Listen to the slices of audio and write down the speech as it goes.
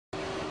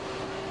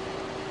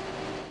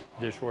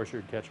dishwasher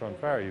would catch on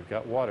fire. You've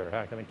got water.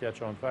 How can it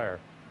catch on fire?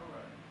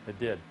 It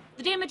did.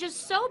 The damage is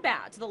so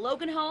bad to the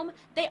Logan home,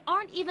 they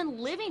aren't even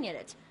living in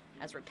it,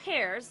 as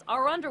repairs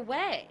are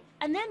underway.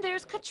 And then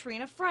there's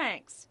Katrina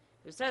Franks,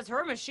 who says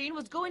her machine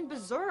was going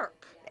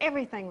berserk.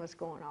 Everything was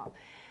going off.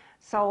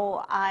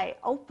 So I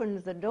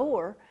opened the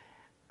door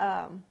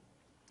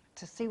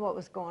to see what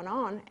was going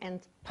on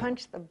and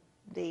punched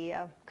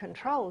the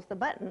controls, the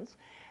buttons,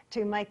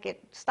 to make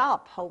it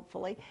stop,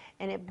 hopefully,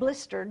 and it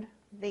blistered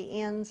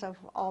the ends of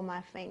all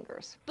my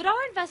fingers. But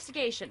our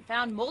investigation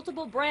found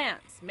multiple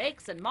brands,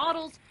 makes, and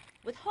models,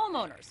 with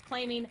homeowners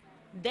claiming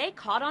they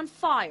caught on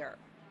fire